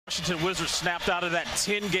Washington Wizards snapped out of that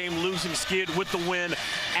 10-game losing skid with the win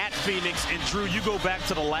at Phoenix. And Drew, you go back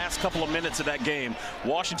to the last couple of minutes of that game.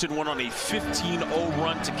 Washington went on a 15-0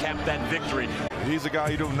 run to cap that victory. He's a guy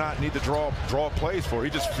you do not need to draw plays for. He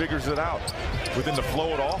just figures it out within the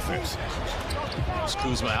flow of the offense. There's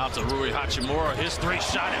Kuzma out to Rui Hachimura. His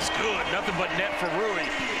three-shot is good. Nothing but net for Rui.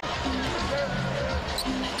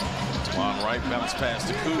 On right, bounce pass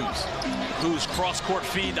to Kuz. Kuz cross-court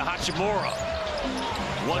feed to Hachimura.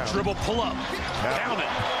 One dribble pull-up. Count it.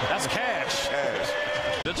 That's cash.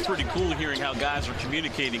 That's pretty cool hearing how guys are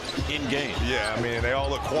communicating in-game. Yeah, I mean, they all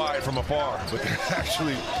look quiet from afar, but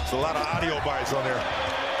actually, there's a lot of audio bites on there.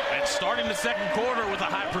 And starting the second quarter with a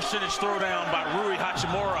high percentage throwdown by Rui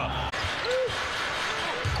Hachimura.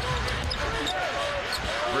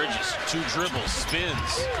 Bridges, two dribbles,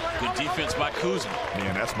 spins. Good defense by Kuzma.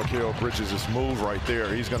 Man, that's Mikal Bridges' move right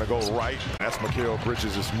there. He's going to go right. That's Mikal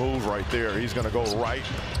Bridges' move right there. He's going to go right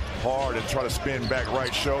hard and try to spin back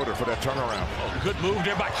right shoulder for that turnaround. Oh, good move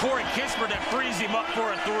there by Corey Kispert that frees him up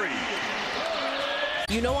for a three.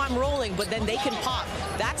 You know I'm rolling, but then they can pop.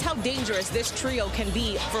 That's how dangerous this trio can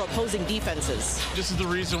be for opposing defenses. This is the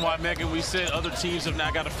reason why, Megan, we said other teams have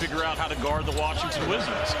now got to figure out how to guard the Washington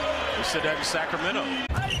Wizards. We said that in Sacramento.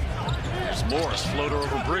 There's Morris, floater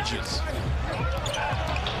over Bridges.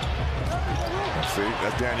 See,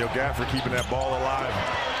 that's Daniel Gafford keeping that ball alive.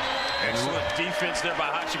 Excellent defense there by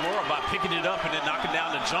Hachimura by picking it up and then knocking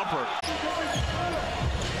down the jumper.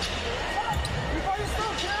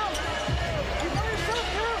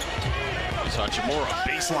 Hachimura,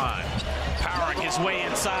 baseline, powering his way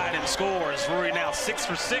inside and scores. Rui now 6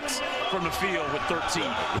 for 6 from the field with 13.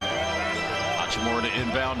 Hachimura to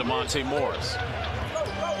inbound to Monte Morris.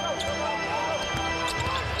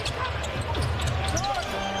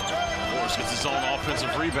 Morris gets his own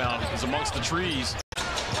offensive rebound. He's amongst the trees.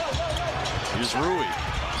 Here's Rui.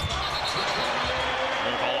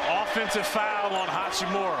 Offensive foul on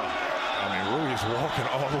Hachimura. I mean, Rui is walking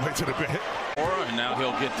all the way to the bench. And now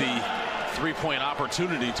he'll get the three-point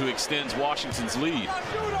opportunity to extend Washington's lead.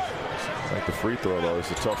 Like the free throw, though.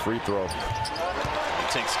 It's a tough free throw. He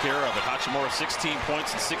takes care of it. Hachimura 16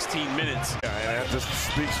 points in 16 minutes. Yeah, and that just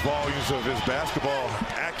speaks volumes of his basketball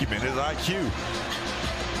acumen, his IQ.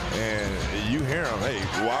 And you hear him, hey,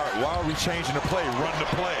 why are we changing the play? Run the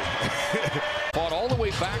play. Fought all the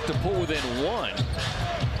way back to pull within one.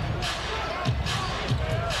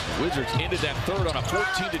 Wizards ended that third on a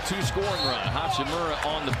 14-2 scoring run. Hachimura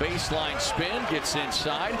on the baseline spin, gets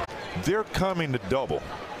inside. They're coming to double.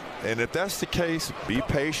 And if that's the case, be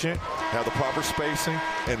patient, have the proper spacing,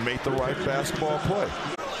 and make the right basketball play.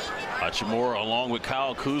 Hachimura along with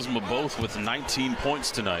Kyle Kuzma both with 19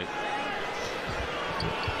 points tonight.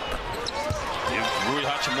 Rui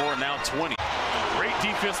Hachimura now 20. Great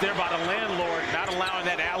defense there by the landlord, not allowing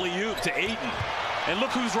that alley-oop to Ayton. And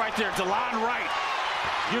look who's right there, DeLon Wright.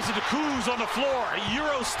 Gives it to Kuz on the floor.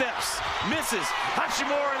 Euro steps, misses.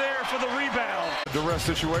 Hachimura there for the rebound. The rest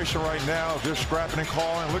situation right now, they're scrapping and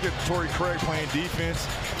calling. Look at Torrey Craig playing defense.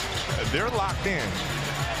 They're locked in.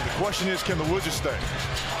 The question is, can the Wizards stay?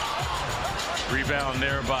 Rebound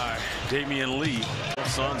there by Damian Lee.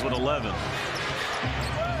 Suns with 11.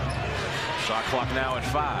 Shot clock now at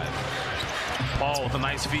 5. Paul with a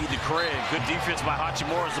nice feed to Craig. Good defense by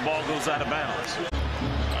Hachimura as the ball goes out of bounds.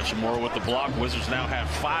 Hachimura with the block. Wizards now have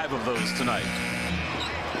 5 of those tonight.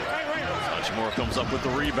 Hachimura comes up with the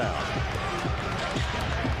rebound.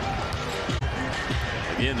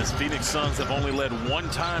 Again, the Phoenix Suns have only led one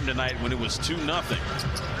time tonight when it was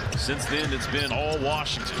 2-0. Since then, it's been all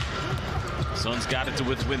Washington. Suns got it to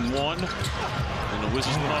within 1. And the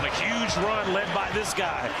Wizards went on a huge run led by this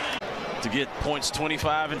guy to get points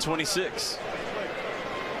 25 and 26.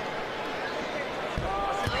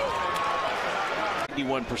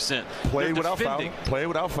 81%. Play without foul. Play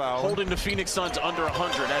without foul. Holding the Phoenix Suns under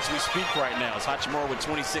 100 as we speak right now. It's Hachimura with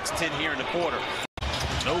 26-10 here in the quarter.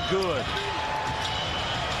 No good.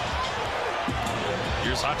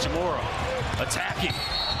 Here's Hachimura attacking.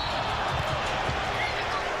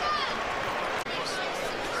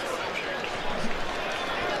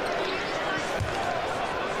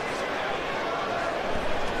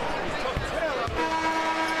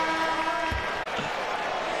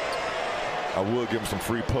 I would give him some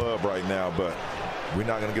free pub right now, but we're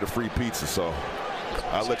not going to get a free pizza, so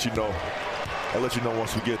I'll let you know. I'll let you know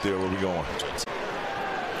once we get there where we're going.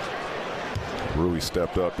 Rui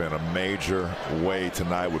stepped up in a major way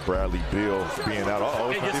tonight with Bradley Beal being out.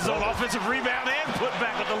 He gets his own offensive rebound and put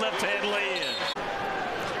back with the left-hand lay-in.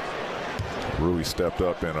 Rui stepped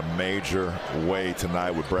up in a major way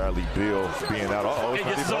tonight with Bradley Beal being out. He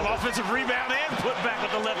gets his own offensive rebound and put back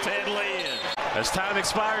with the left-hand lay-in. As time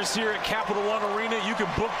expires here at Capital One Arena, you can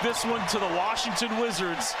book this one to the Washington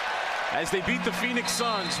Wizards as they beat the Phoenix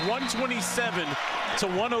Suns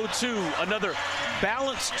 127-102. Another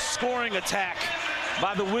balanced scoring attack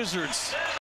by the Wizards.